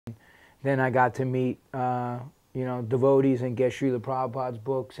then I got to meet, you know, devotees and get Srila Prabhupada's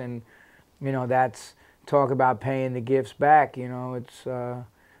books, and, you know, that's, talk about paying the gifts back, you know, it's,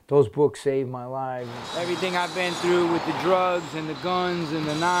 those books saved my life. Everything I've been through with the drugs and the guns and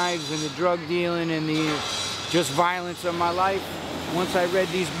the knives and the drug dealing and the just violence of my life, once I read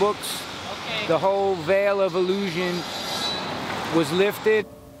these books, the whole veil of illusion was lifted.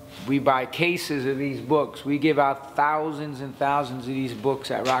 We buy cases of these books. We give out thousands and thousands of these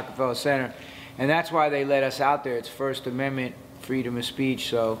books at Rockefeller Center. And that's why they let us out there. It's First Amendment, freedom of speech.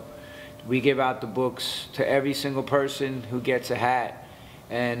 So we give out the books to every single person who gets a hat.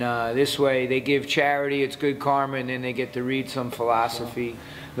 And this way they give charity, it's good karma, and then they get to read some philosophy.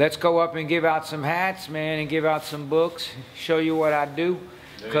 Let's go up and give out some hats, man, and give out some books. Show you what I do,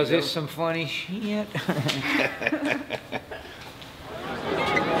 because there's some funny shit.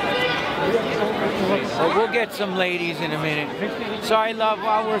 We'll get some ladies in a minute. Sorry, love,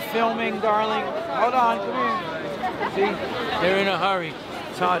 while we're filming, darling. Hold on, come here. See, they're in a hurry.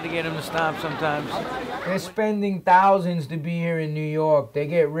 It's hard to get them to stop sometimes. They're spending thousands to be here in New York. They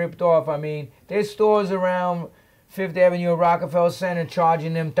get ripped off. I mean, there's stores around Fifth Avenue, Rockefeller Center,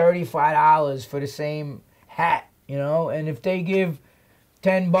 charging them $35 for the same hat, you know? And if they give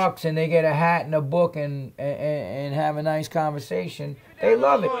 $10 and they get a hat and a book and have a nice conversation, they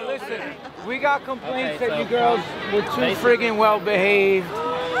love it. Listen, we got complaints that you girls were too friggin' well behaved.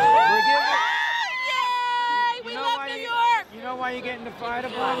 You know why you get in the fire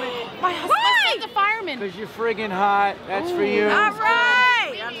department? My husband's a fireman. Because you're friggin' hot. That's for you. All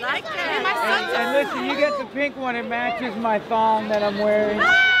right. I like it. My son's and listen, you get the pink one. It matches my thong that I'm wearing.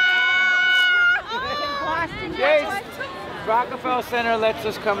 Yes. Rockefeller Center lets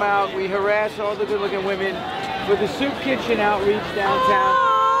us come out. We harass all the good-looking women with the soup kitchen outreach downtown.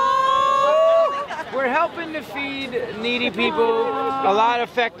 We're helping to feed needy people, a lot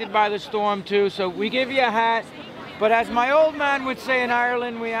affected by the storm too. So we give you a hat. But as my old man would say in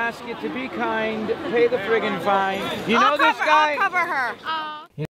Ireland, we ask you to be kind, pay the friggin' fine. You know this guy? I'll cover her.